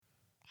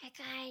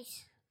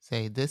guys.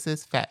 Say, this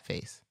is Fat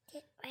Face.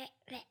 Face.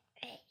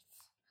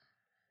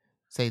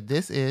 Say,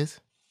 this is.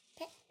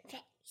 Face.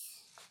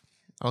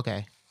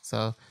 Okay.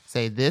 So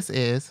say, this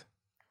is.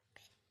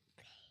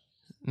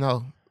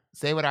 No.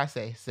 Say what I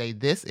say. Say,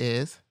 this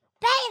is.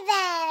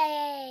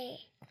 Baby.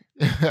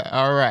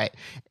 All right.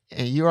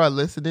 And you are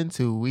listening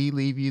to We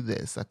Leave You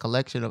This, a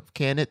collection of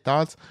candid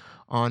thoughts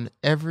on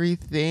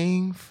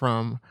everything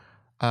from,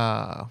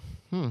 I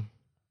don't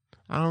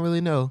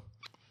really know.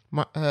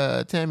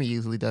 Tammy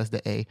usually does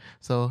the A.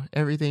 So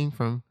everything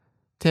from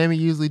Tammy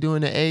usually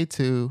doing the A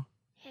to.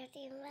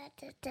 Happy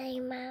Mother's Day,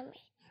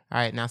 Mommy. All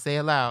right, now say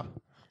it loud.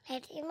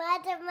 Happy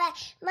Mother's Day,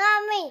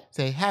 Mommy.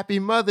 Say Happy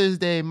Mother's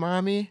Day,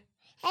 Mommy.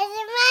 Happy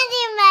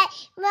Mother's Day,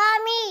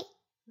 Mommy.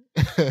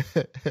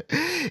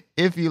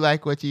 If you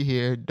like what you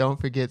hear, don't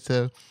forget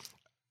to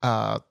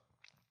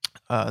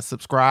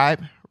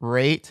subscribe,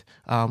 rate.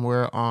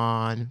 We're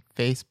on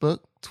Facebook,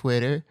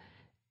 Twitter,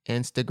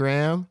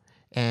 Instagram,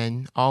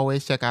 and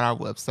always check out our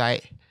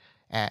website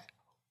at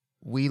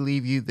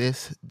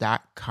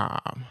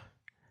WeLeaveYouThis.com.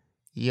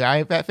 You all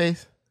right, Fat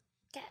Face?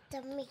 Got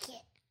to make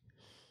it.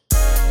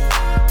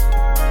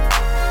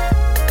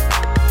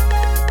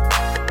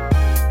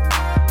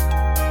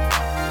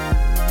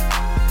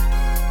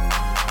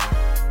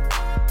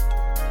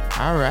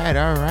 All right.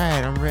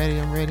 I'm ready.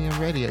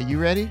 Are you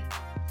ready?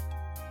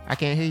 I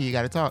can't hear you. You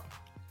got to talk.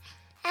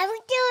 I'm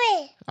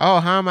doing. Oh,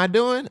 how am I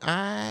doing?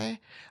 I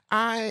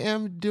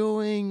am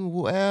doing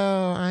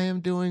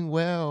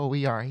well.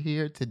 We are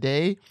here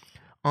today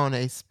on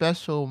a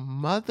special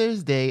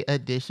Mother's Day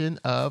edition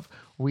of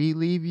We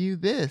Leave You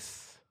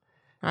This.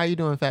 How you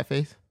doing, Fat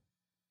Face?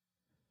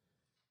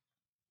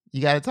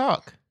 You got to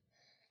talk.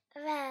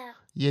 Well,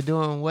 You're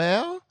doing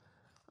well?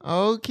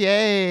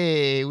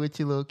 Okay, with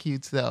your little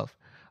cute self.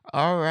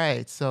 All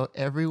right, so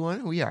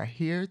everyone, we are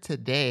here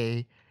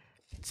today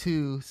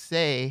to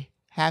say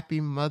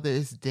Happy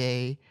Mother's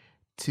Day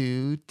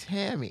to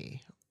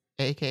Tammy,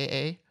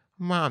 a.k.a.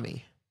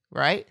 Mommy,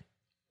 right?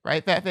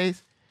 Right, Fat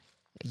Face?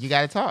 You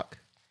got to talk.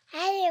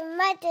 Happy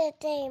Mother's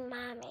Day,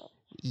 Mommy.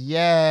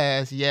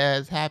 Yes,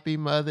 Happy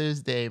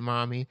Mother's Day,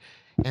 Mommy.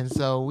 And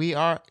so we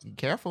are,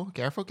 careful.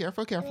 Let's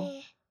put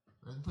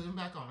him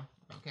back on,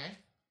 okay?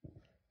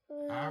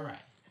 All right.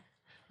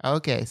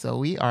 Okay, so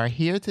we are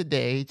here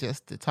today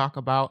just to talk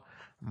about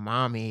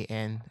Mommy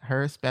and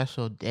her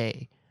special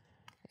day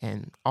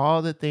and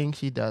all the things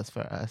she does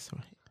for us.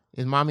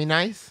 Is Mommy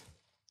nice?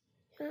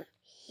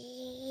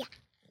 Yeah.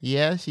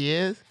 Yeah, she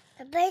is?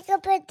 I break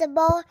up at the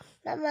bowl,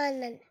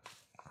 Mama.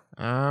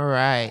 All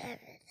right.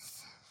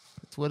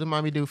 So what does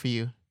Mommy do for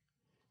you?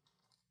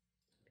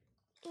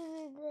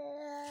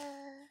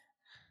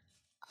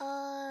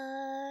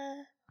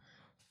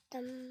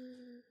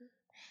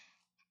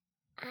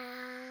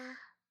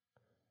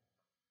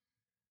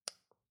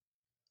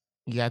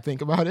 You got to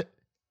think about it?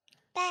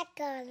 Back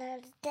a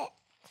little bit.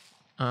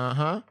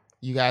 Uh-huh.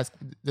 You guys,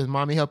 does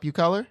Mommy help you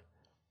color?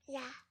 Yeah.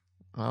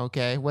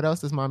 Okay. What else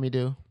does Mommy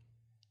do?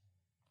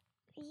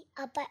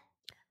 A book.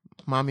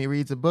 Mommy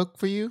reads a book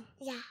for you?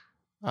 Yeah.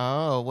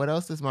 Oh, what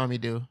else does Mommy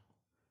do?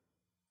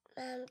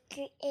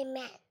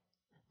 Amen.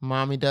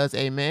 Mommy does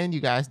amen.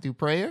 You guys do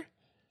prayer?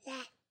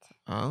 Yeah.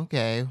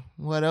 Okay.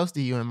 What else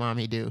do you and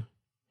Mommy do?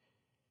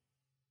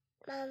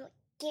 Mom,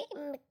 get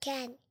me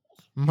candy.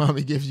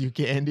 Mommy gives you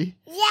candy?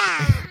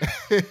 Yeah.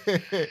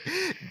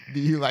 Do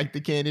you like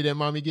the candy that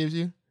Mommy gives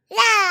you?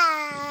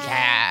 Yeah.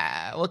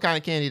 Yeah. What kind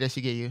of candy does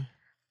she give you?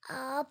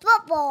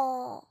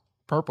 Purple.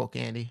 Purple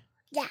candy?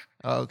 Yeah.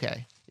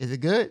 Okay. Is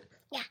it good?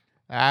 Yeah.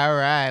 All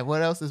right.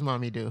 What else does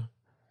Mommy do?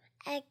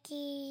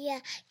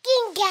 King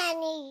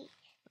candy.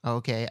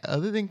 Okay.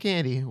 Other than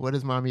candy, what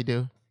does Mommy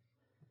do?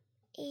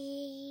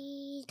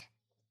 Eat.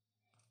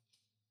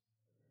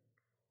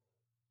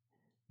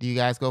 Do you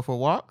guys go for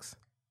walks?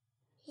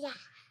 Yeah.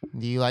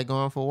 Do you like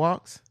going for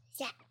walks?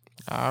 Yeah.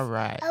 All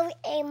right. Oh,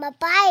 and my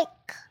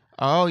bike.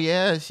 Oh,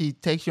 yeah. She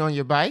takes you on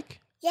your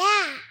bike?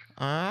 Yeah.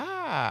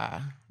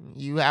 Ah.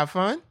 You have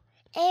fun?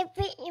 And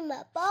put in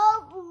my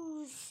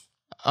bubbles.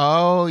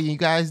 Oh, you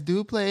guys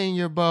do play in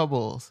your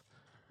bubbles.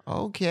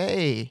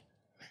 Okay.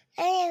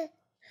 And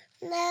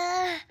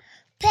the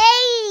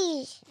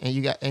page.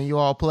 And you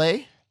all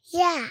play?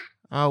 Yeah.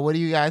 What do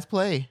you guys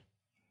play?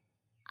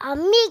 I'll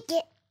make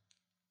it.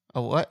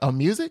 A what? A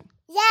music?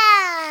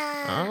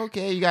 Yeah.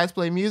 Okay. You guys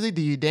play music?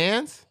 Do you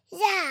dance?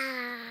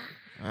 Yeah.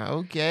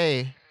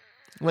 Okay.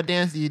 What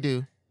dance do you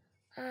do?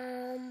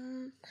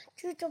 To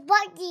the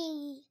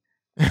buggy.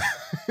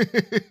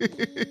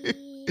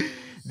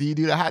 Do you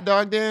do the hot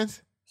dog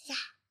dance? Yeah.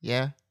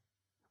 Yeah.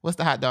 What's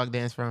the hot dog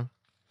dance from?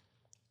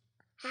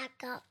 I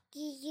got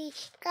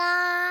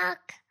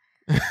cock.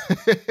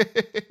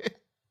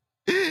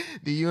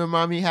 Do you and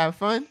Mommy have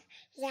fun?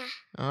 Yeah.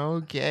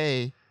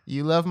 Okay.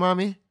 You love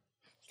Mommy?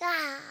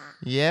 Yeah.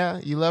 Yeah?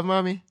 You love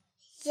Mommy?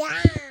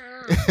 Yeah.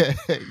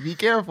 Be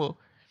careful.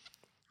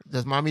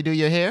 Does Mommy do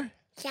your hair?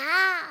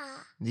 Yeah.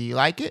 Do you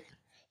like it?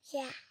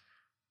 Yeah.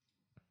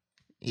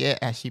 Yeah,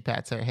 as she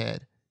pats her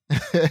head. I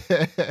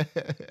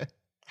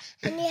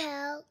need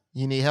help.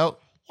 You need help?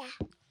 Yeah.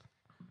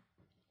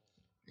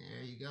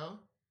 go.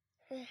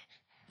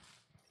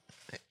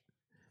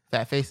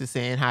 Fat Face is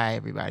saying hi,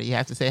 everybody. You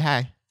have to say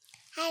hi.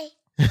 Hi.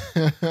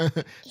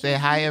 Say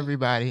hi,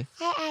 everybody.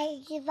 Hi,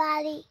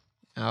 everybody.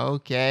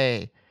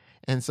 Okay.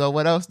 And so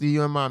what else do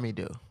you and mommy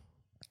do?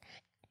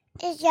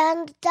 It's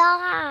on the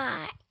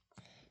dog.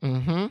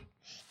 Mm-hmm.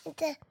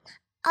 The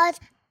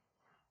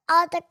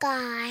other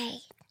guy.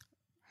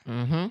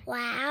 Mm-hmm.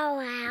 Wow,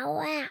 wow,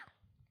 wow.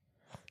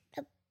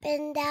 Up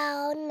and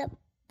down, up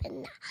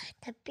and down.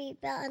 The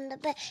people on the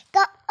bed go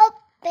up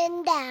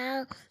and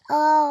down.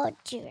 Oh,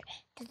 dear.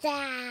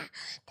 Da.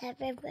 The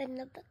people in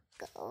the bed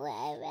go away,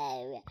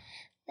 away,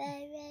 away,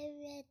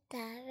 away, away,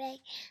 away.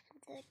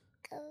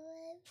 Go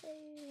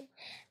away,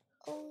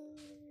 oh.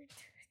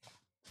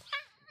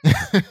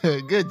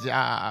 Good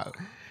job.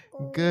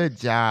 Good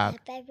job.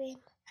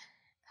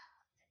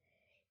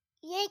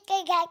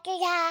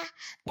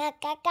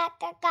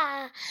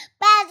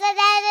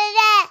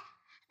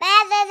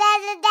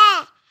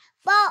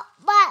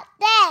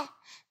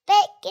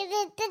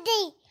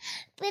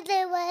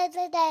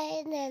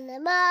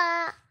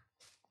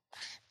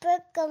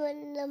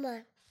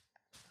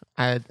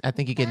 I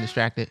think you're getting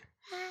distracted.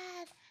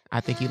 I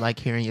think you like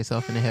hearing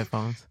yourself in the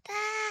headphones.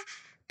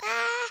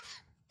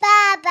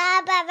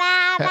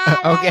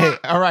 Okay,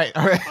 all right.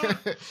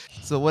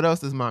 So what else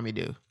does mommy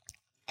do?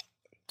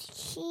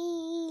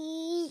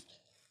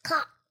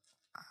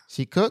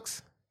 She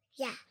cooks?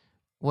 Yeah.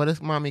 What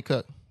does mommy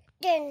cook?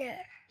 Dinner.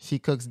 She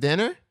cooks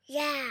dinner?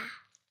 Yeah.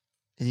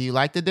 Do you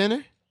like the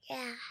dinner?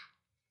 Yeah.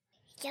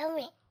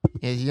 Yummy.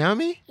 It's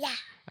yummy? Yeah.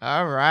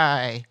 All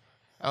right.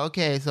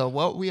 Okay, so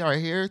what we are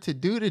here to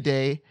do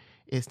today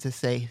is to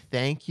say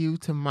thank you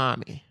to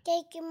mommy.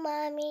 Thank you,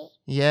 Mommy.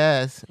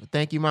 Yes.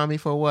 Thank you, mommy,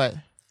 for what?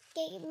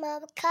 Thank you,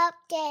 Mom.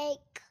 Cupcake.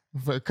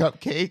 For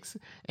cupcakes.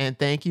 And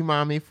thank you,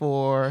 mommy,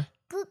 for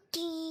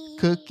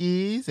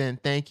cookies.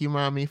 And thank you,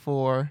 mommy,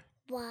 for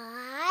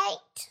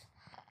White.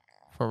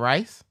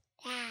 rice.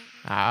 Yeah.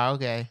 Ah,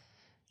 okay.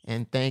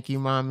 And thank you,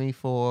 mommy,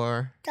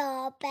 for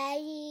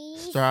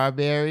Strawberries.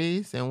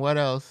 strawberries. And what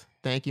else?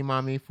 Thank you,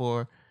 mommy,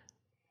 for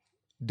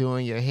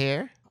doing your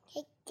hair.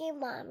 Thank you,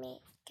 Mommy.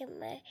 To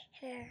my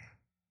hair.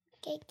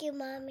 Thank you,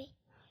 Mommy.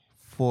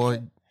 For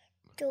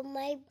To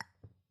my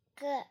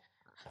good.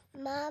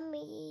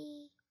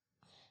 Mommy.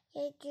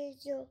 Thank you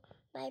to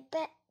my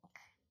back.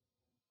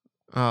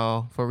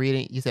 for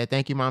reading. You said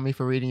thank you, mommy,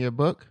 for reading your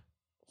book.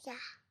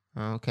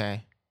 Yeah.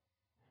 Okay.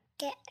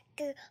 Thank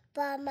you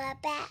for my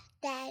back,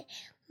 Dad,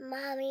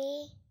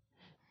 Mommy.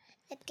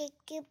 Thank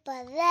you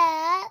for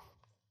love.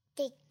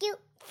 Thank you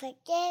for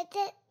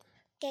it.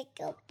 Thank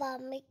you for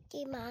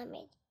Mickey,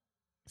 Mommy.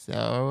 So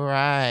all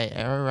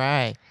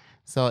right.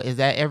 So is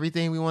that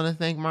everything we want to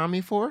thank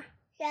mommy for?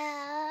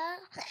 Yeah.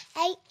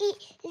 I eat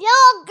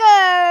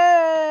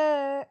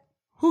yogurt.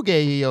 Who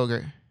gave you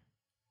yogurt?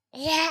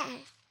 Yeah.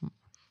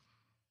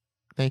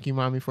 Thank you,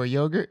 mommy, for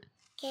yogurt.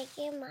 Thank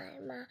you,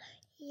 Mama.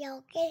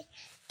 Yogurt.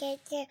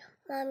 Thank you,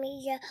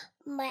 Mommy.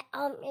 My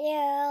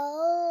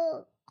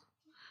milk.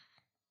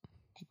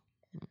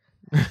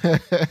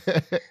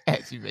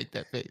 As you make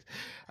that face.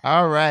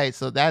 All right.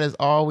 So that is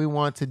all we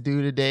want to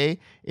do today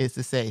is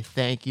to say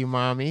thank you,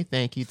 mommy.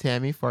 Thank you,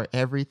 Tammy, for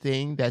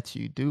everything that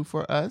you do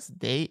for us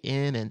day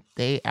in and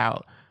day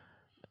out.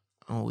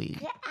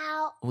 Get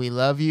out. We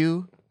love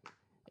you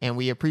and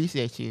we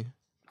appreciate you.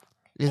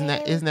 Isn't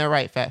that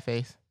right, Fat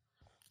Face?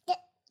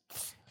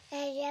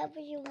 I love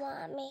you,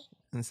 Mommy.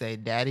 And say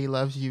daddy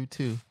loves you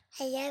too.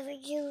 I love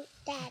you,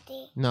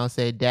 Daddy. No,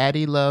 say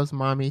daddy loves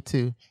mommy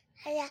too.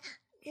 I love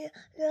you,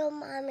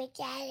 Mommy,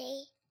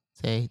 Daddy.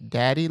 Say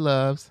daddy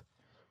loves.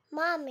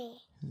 Mommy.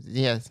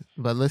 Yes,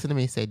 but listen to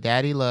me. Say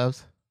daddy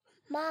loves.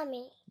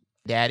 Mommy.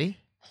 Daddy.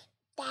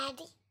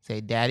 Daddy.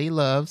 Say daddy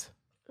loves.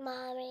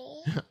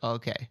 Mommy.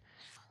 Okay.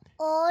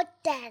 All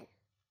done.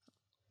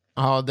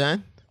 All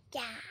done?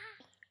 Yeah.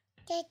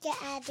 Thank you,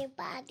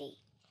 everybody.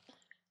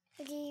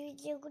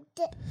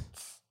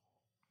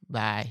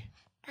 Bye.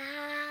 Bye.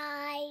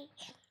 I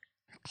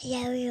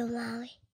love you, Mommy.